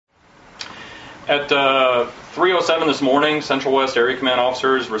At 3:07 this morning, Central West Area Command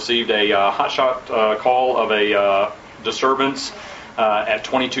officers received a hotshot call of a disturbance at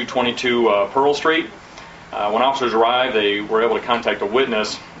 2222 Pearl Street. When officers arrived, they were able to contact a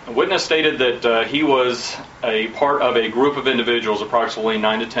witness. The witness stated that he was a part of a group of individuals, approximately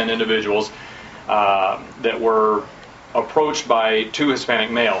 9 to 10 individuals, that were approached by 2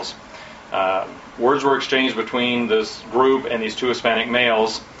 Hispanic males. Words were exchanged between this group and these 2 Hispanic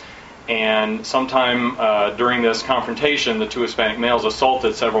males, and sometime during this confrontation, the 2 Hispanic males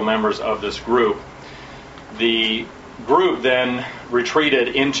assaulted several members of this group. The group then retreated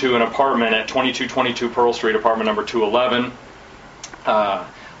into an apartment at 2222 Pearl Street, apartment number 211,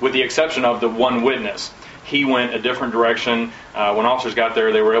 with the exception of the one witness. He went a different direction. When officers got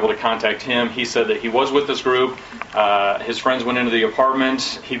there, they were able to contact him. He said that he was with this group. His friends went into the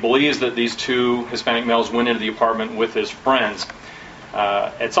apartment. He believes that these 2 Hispanic males went into the apartment with his friends.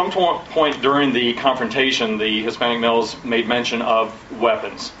 At some point during the confrontation, the Hispanic males made mention of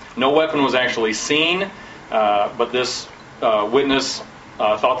weapons. No weapon was actually seen, but this witness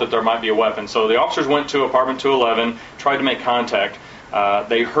thought that there might be a weapon. So the officers went to apartment 211, tried to make contact.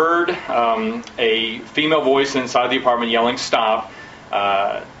 They heard a female voice inside the apartment yelling, "Stop."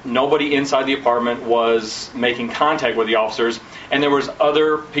 Nobody inside the apartment was making contact with the officers, and there was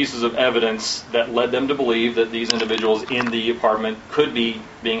other pieces of evidence that led them to believe that these individuals in the apartment could be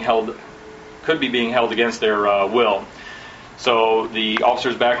being held against their will. So the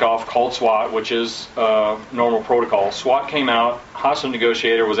officers backed off, called SWAT, which is normal protocol. SWAT came out. Hostage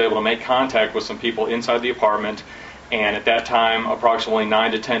negotiator was able to make contact with some people inside the apartment, and at that time, approximately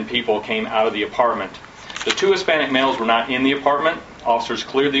 9 to 10 people came out of the apartment. The 2 Hispanic males were not in the apartment. Officers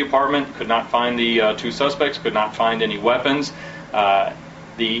cleared the apartment, could not find the 2 suspects, could not find any weapons.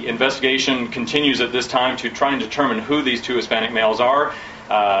 The investigation continues at this time to try and determine who these 2 Hispanic males are.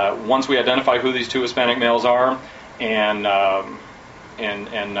 Once we identify who these 2 Hispanic males are and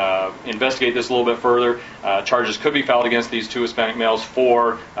investigate this a little bit further, charges could be filed against these 2 Hispanic males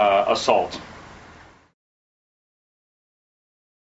for assault.